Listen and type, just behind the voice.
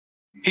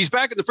He's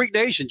back in the Freak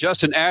Nation.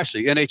 Justin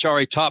Ashley,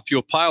 NHRA Top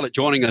Fuel pilot,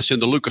 joining us in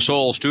the Lucas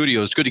Oil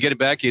Studios. It's good to get him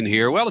back in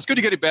here. Well, it's good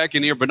to get him back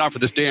in here, but not for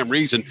this damn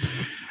reason.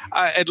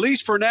 At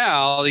least for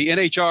now, the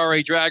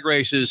NHRA drag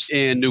races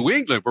in New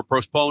England were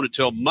postponed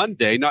until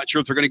Monday. Not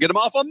sure if they're going to get them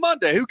off on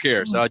Monday. Who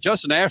cares?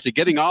 Justin Ashley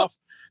getting off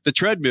the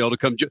treadmill to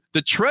come.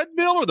 The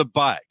treadmill or the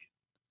bike?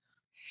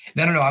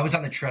 No. I was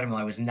on the treadmill.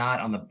 I was not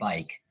on the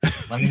bike.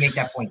 Let me make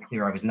that point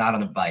clear. I was not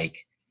on the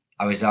bike.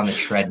 I was on the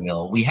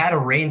treadmill. We had a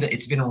rain.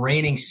 It's been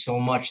raining so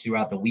much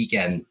throughout the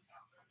weekend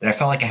that I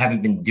felt like I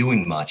haven't been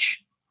doing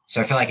much. So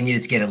I feel like I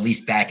needed to get at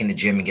least back in the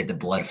gym and get the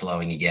blood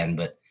flowing again.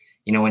 But,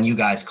 when you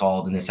guys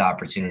called and this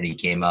opportunity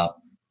came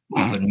up,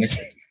 I couldn't miss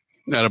it.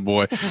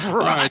 Attaboy. Right. All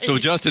right. So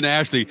Justin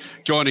Ashley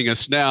joining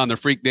us now in the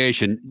Freak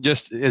Nation,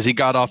 just as he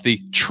got off the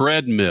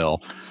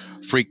treadmill,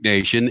 Freak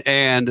Nation.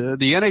 And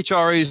the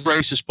NHRA's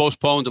race is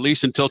postponed at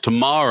least until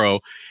tomorrow.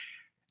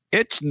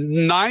 It's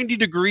 90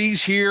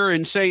 degrees here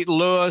in St.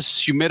 Louis,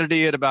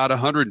 humidity at about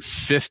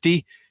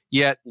 150.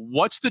 Yet,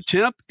 what's the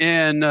temp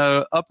in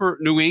upper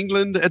New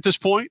England at this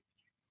point?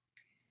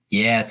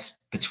 Yeah, it's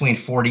between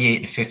 48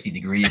 and 50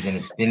 degrees, and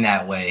it's been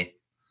that way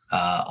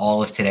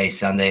all of today,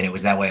 Sunday, and it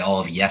was that way all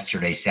of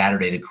yesterday,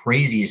 Saturday. The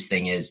craziest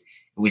thing is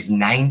it was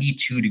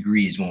 92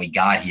 degrees when we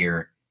got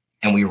here,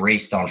 and we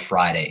raced on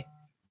Friday.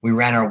 We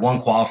ran our one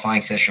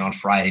qualifying session on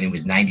Friday, and it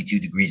was 92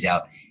 degrees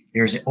out.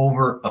 There's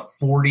over a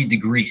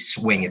 40-degree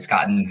swing. It's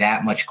gotten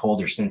that much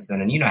colder since then.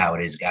 And you know how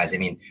it is, guys. I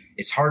mean,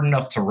 it's hard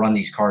enough to run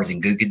these cars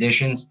in good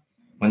conditions.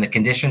 When the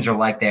conditions are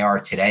like they are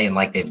today and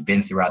like they've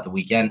been throughout the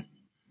weekend,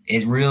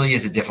 it really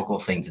is a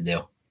difficult thing to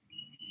do.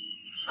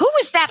 Who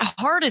is that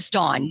hardest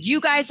on?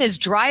 You guys as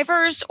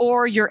drivers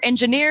or your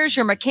engineers,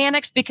 your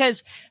mechanics?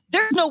 Because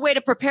there's no way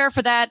to prepare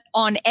for that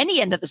on any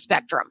end of the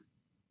spectrum.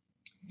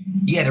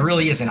 Yeah, there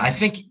really isn't. I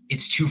think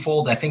it's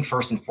twofold. I think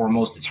first and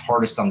foremost, it's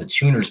hardest on the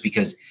tuners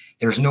because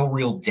there's no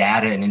real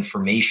data and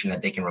information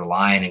that they can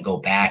rely on and go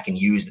back and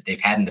use that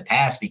they've had in the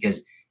past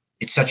because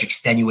it's such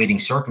extenuating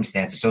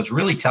circumstances. So it's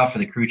really tough for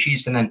the crew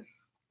chiefs. And then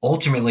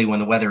ultimately, when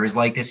the weather is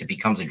like this, it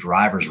becomes a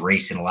driver's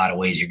race in a lot of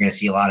ways. You're going to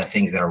see a lot of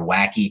things that are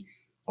wacky,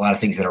 a lot of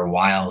things that are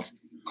wild,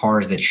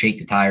 cars that shake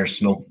the tires,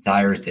 smoke the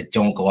tires, that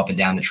don't go up and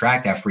down the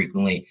track that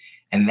frequently.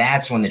 And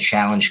that's when the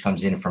challenge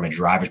comes in from a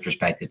driver's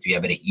perspective to be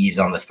able to ease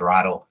on the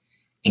throttle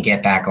and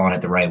get back on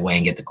it the right way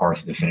and get the car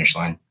through the finish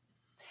line.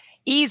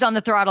 Ease on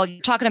the throttle.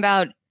 You're talking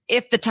about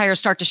if the tires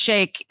start to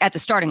shake at the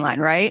starting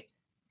line, right?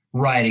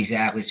 Right,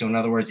 exactly. So in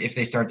other words, if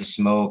they start to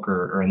smoke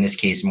or in this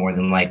case, more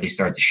than likely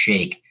start to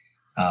shake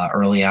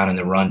early on in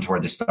the run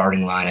toward the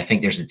starting line, I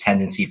think there's a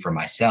tendency for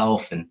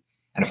myself and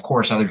of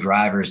course other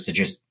drivers to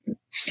just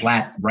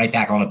slap right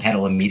back on the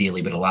pedal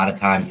immediately. But a lot of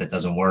times that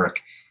doesn't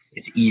work.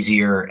 It's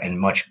easier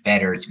and much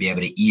better to be able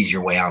to ease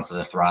your way onto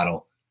the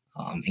throttle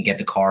and get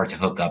the car to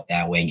hook up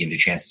that way and give it a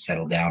chance to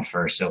settle down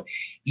first. So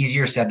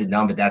easier said than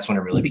done, but that's when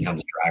it really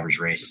becomes a driver's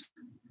race.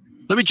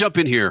 Let me jump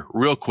in here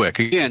real quick.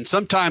 Again,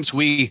 sometimes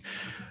we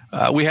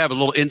have a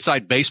little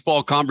inside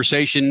baseball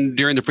conversation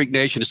during the Freak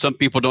Nation. Some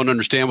people don't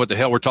understand what the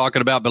hell we're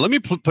talking about, but let me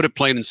put it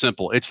plain and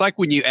simple. It's like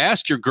when you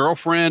ask your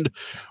girlfriend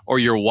or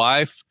your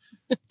wife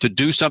to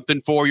do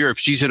something for you, if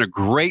she's in a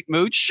great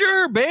mood,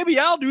 sure, baby,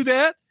 I'll do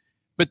that.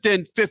 But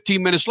then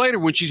 15 minutes later,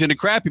 when she's in a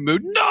crappy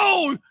mood,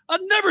 no, I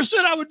never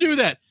said I would do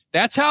that.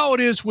 That's how it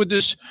is with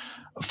this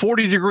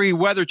 40-degree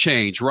weather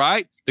change,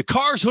 right? The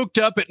car's hooked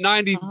up at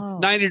 90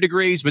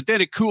 degrees, but then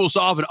it cools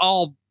off and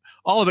all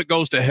of it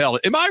goes to hell.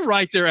 Am I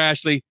right there,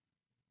 Ashley?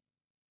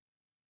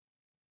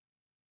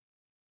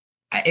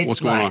 What's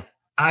going on?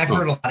 I've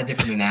heard a lot of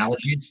different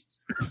analogies.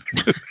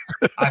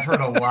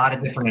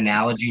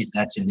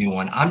 That's a new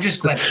one. I'm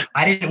just glad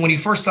when he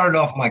first started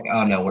off, I'm like,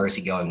 oh no, where is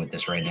he going with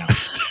this right now?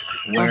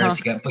 Where is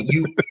he going? But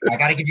I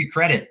got to give you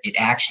credit.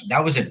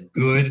 That was a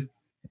good,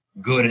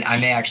 and I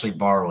may actually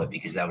borrow it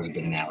because that was a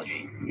good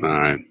analogy. All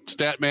right.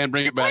 Stat man,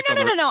 bring it back.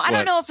 No. I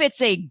don't know if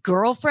it's a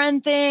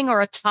girlfriend thing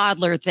or a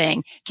toddler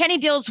thing. Kenny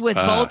deals with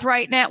both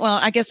right now. Well,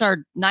 I guess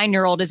our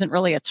 9-year-old isn't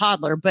really a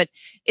toddler, but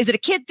is it a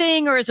kid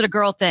thing or is it a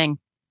girl thing?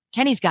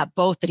 Kenny's got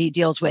both that he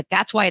deals with.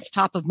 That's why it's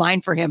top of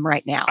mind for him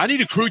right now. I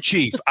need a crew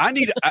chief.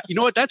 You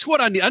know what? That's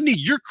what I need. I need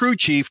your crew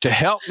chief to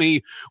help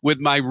me with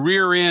my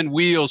rear end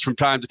wheels from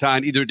time to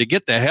time, either to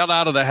get the hell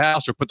out of the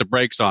house or put the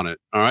brakes on it.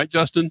 All right,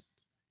 Justin?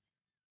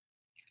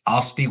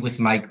 I'll speak with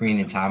Mike Green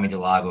and Tommy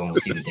DeLago and we'll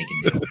see what they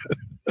can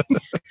do.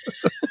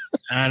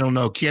 I don't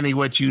know, Kenny,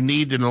 what you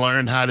need to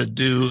learn how to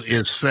do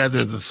is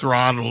feather the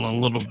throttle a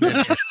little bit,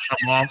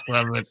 come off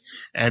of it,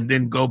 and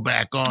then go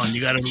back on.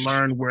 You got to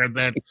learn where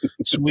that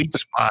sweet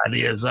spot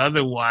is.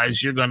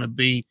 Otherwise, you're going to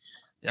be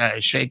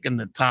shaking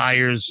the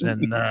tires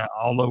and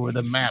all over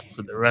the map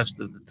for the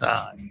rest of the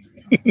time.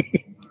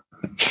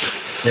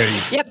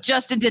 Yep,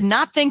 Justin did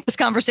not think this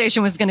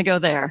conversation was going to go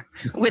there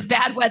with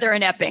bad weather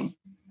in Epping.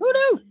 Who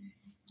knew?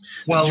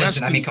 Well,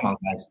 listen, I mean, come on,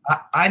 guys.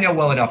 I know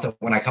well enough that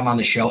when I come on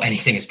the show,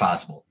 anything is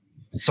possible.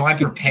 So I'm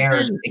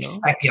prepared,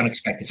 expect the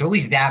unexpected. So at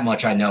least that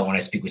much I know when I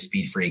speak with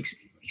speed freaks,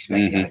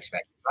 expect the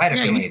unexpected. I had a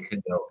feeling it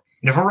could go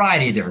in a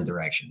variety of different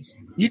directions.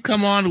 You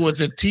come on with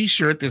a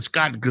T-shirt that's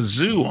got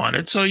Gazoo on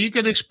it, so you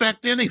can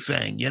expect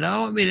anything, you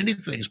know? I mean,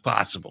 anything's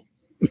possible.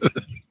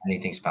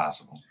 Anything's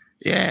possible.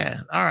 Yeah.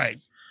 All right.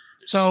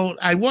 So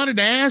I wanted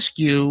to ask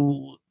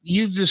you,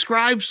 you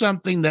described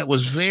something that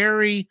was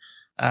very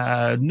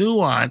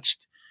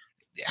nuanced.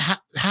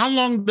 How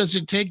long does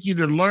it take you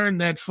to learn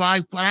that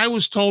 5? I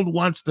was told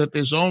once that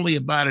there's only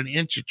about an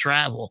inch of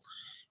travel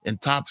in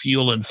Top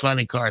Fuel and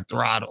funny car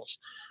throttles.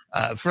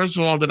 First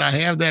of all, did I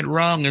have that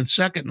wrong? And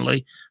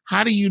secondly,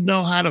 how do you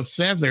know how to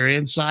feather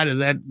inside of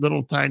that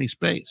little tiny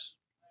space?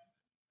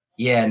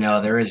 Yeah, no,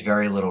 there is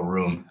very little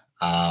room,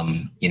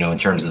 in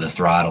terms of the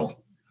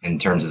throttle, in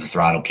terms of the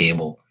throttle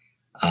cable.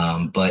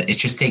 But it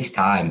just takes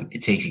time. It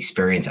takes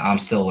experience. I'm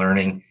still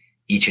learning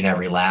each and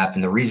every lap.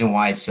 And the reason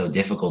why it's so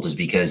difficult is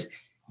because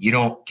you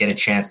don't get a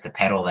chance to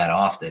pedal that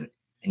often,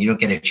 and you don't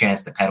get a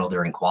chance to pedal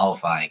during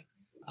qualifying.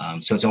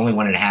 So it's only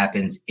when it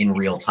happens in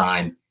real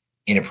time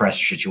in a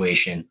pressure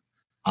situation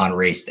on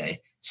race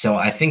day. So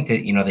I think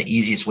that, the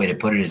easiest way to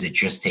put it is it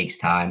just takes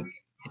time.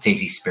 It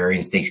takes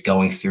experience, it takes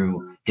going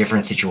through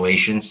different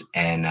situations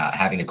and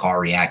having the car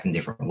react in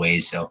different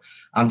ways. So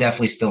I'm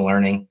definitely still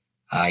learning.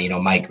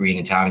 Mike Green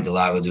and Tommy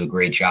Delago do a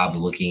great job of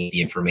looking at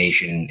the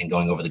information and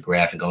going over the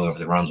graph and going over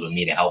the runs with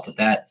me to help with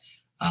that.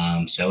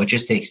 So it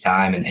just takes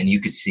time, and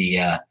you could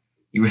see,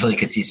 you really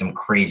could see some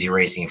crazy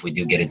racing if we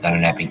do get it done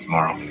in Epping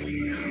tomorrow.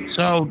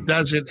 So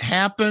does it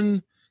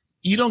happen?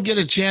 You don't get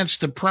a chance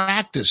to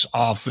practice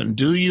often,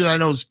 do you? I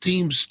know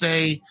teams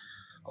stay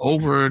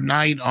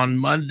overnight on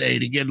Monday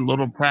to get a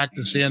little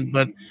practice in,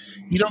 but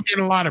you don't get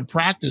a lot of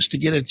practice to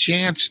get a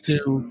chance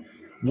to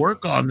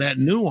work on that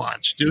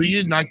nuance, do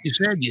you? Like you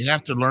said, you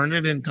have to learn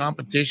it in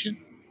competition?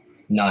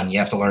 None. You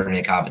have to learn it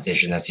in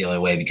competition. That's the only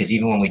way, because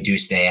even when we do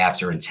stay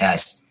after and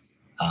test,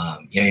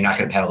 you're not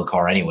going to pedal the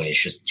car anyway.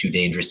 It's just too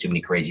dangerous. Too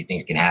many crazy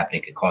things can happen.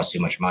 It could cost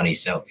too much money.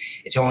 So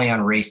it's only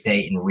on race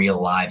day in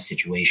real live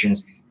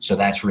situations. So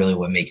that's really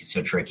what makes it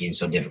so tricky and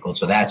so difficult.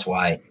 So that's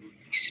why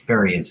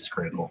experience is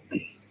critical.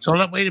 So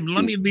let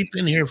me leap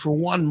in here for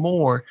one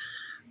more.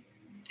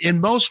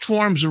 In most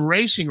forms of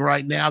racing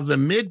right now, the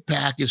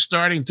mid-pack is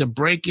starting to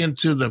break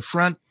into the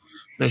front,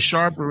 the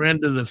sharper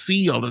end of the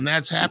field, and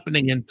that's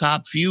happening in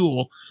Top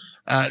Fuel.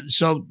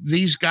 So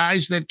these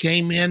guys that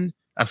came in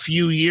a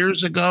few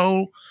years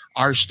ago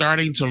are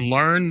starting to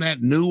learn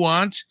that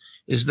nuance.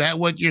 Is that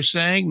what you're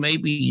saying?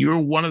 Maybe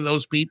you're one of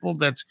those people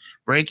that's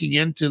breaking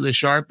into the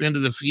sharp end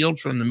of the field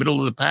from the middle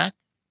of the pack?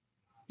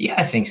 Yeah,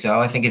 I think so.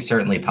 I think it's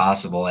certainly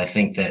possible. I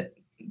think that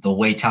the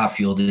way Top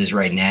Fuel is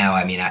right now,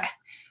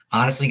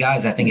 honestly,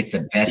 guys, I think it's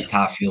the best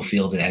Top Fuel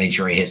field in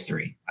NHRA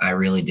history. I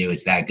really do.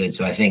 It's that good.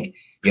 So I think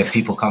you have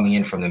people coming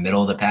in from the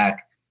middle of the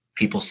pack,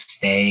 people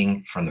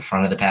staying from the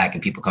front of the pack,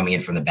 and people coming in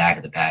from the back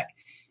of the pack.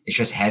 It's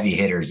just heavy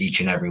hitters each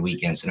and every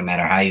weekend. So no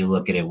matter how you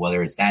look at it,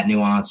 whether it's that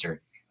nuance or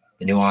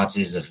the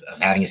nuances of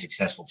having a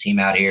successful team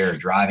out here or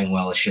driving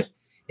well,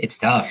 it's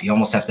tough. You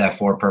almost have to have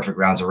 4 perfect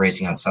rounds of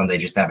racing on Sunday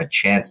just to have a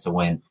chance to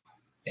win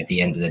at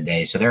the end of the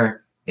day. So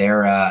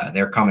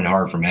they're coming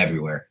hard from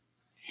everywhere.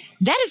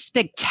 That is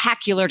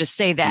spectacular to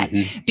say that,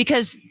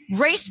 because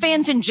race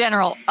fans in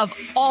general of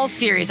all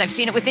series, I've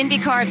seen it with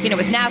IndyCar, I've seen it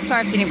with NASCAR,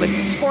 I've seen it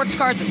with sports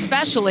cars,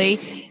 especially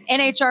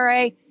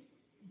NHRA.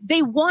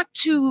 They want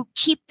to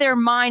keep their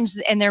minds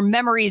and their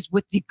memories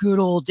with the good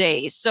old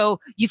days.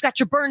 So you've got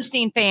your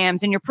Bernstein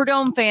fans and your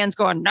Prudhomme fans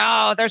going,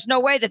 no, there's no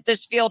way that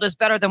this field is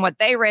better than what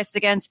they raced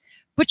against.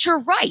 But you're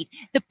right.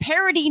 The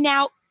parity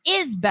now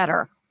is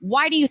better.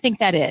 Why do you think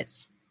that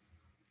is?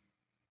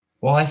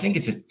 Well, I think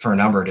it's for a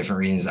number of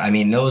different reasons.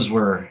 Those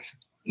were,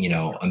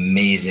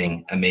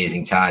 amazing,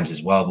 amazing times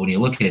as well. But when you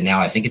look at it now,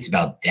 I think it's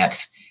about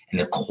depth and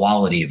the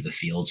quality of the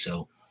field.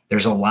 So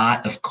there's a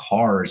lot of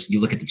cars.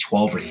 You look at the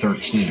 12 or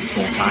 13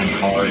 full-time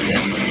cars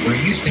that where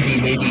it used to be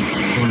maybe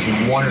there was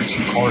 1 or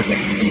 2 cars that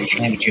could win the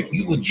championship.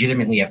 You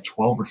legitimately have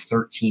 12 or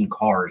 13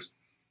 cars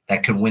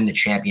that could win the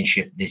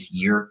championship this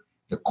year.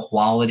 The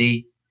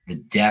quality, the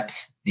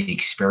depth, the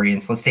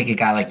experience. Let's take a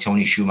guy like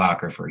Tony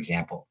Schumacher, for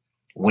example,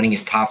 winning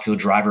his Top Fuel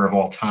driver of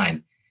all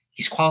time.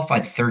 He's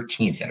qualified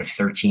 13th out of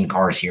 13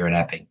 cars here in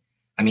Epping.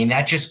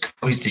 That just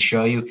goes to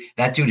show you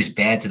that dude is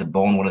bad to the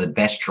bone, one of the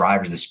best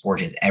drivers the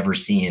sport has ever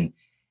seen.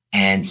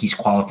 And he's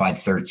qualified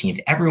 13th.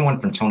 Everyone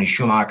from Tony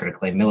Schumacher to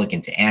Clay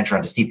Millican to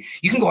Antron to Steve,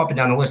 you can go up and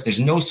down the list. There's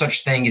no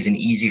such thing as an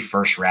easy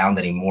first round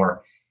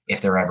anymore,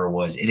 if there ever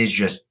was. It is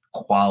just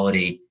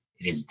quality.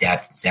 It is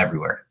depth. It's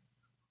everywhere.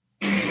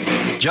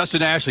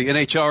 Justin Ashley,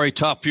 NHRA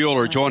Top Fuel,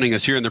 are joining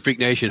us here in the Freak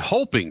Nation,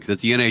 hoping that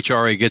the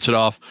NHRA gets it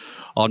off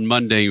on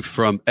Monday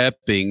from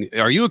Epping.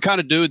 Are you a kind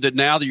of dude that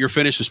now that you're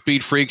finished with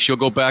Speed Freaks, you'll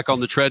go back on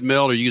the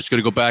treadmill, or are you just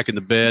going to go back in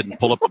the bed and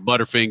pull up a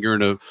Butterfinger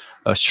and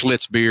a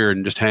Schlitz beer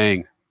and just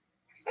hang?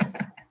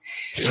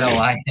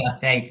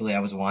 Thankfully I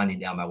was winding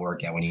down my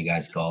workout when you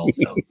guys called.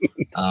 So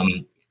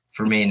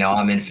for me, no,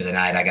 I'm in for the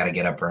night. I got to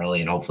get up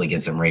early and hopefully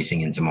get some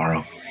racing in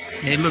tomorrow.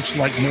 It looks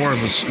like more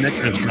of a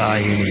Snickers guy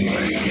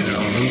anyway,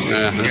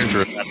 Yeah, that's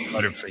true.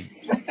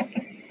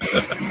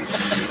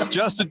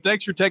 Justin,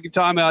 thanks for taking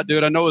time out,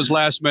 dude. I know it was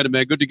last minute,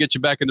 man. Good to get you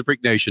back in the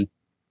Freak Nation.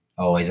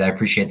 Always. I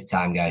appreciate the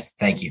time, guys.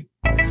 Thank you.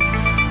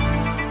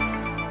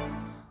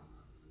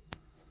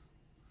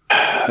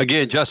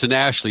 Again, Justin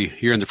Ashley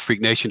here in the Freak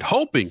Nation,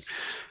 hoping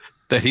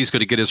that he's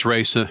going to get his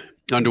race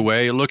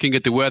underway. Looking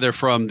at the weather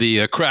from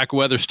the crack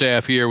weather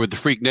staff here with the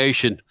Freak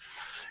Nation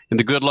and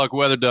the Good Luck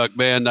Weather Duck,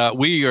 man, I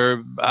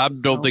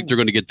don't think they're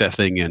going to get that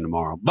thing in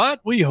tomorrow,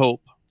 but we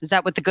hope. Is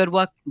that what the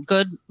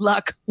Good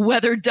Luck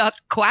Weather Duck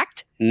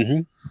quacked? Mm-hmm.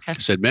 Okay. I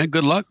said, man,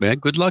 good luck, man.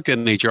 Good luck,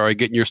 NHRA,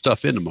 getting your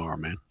stuff in tomorrow,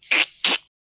 man.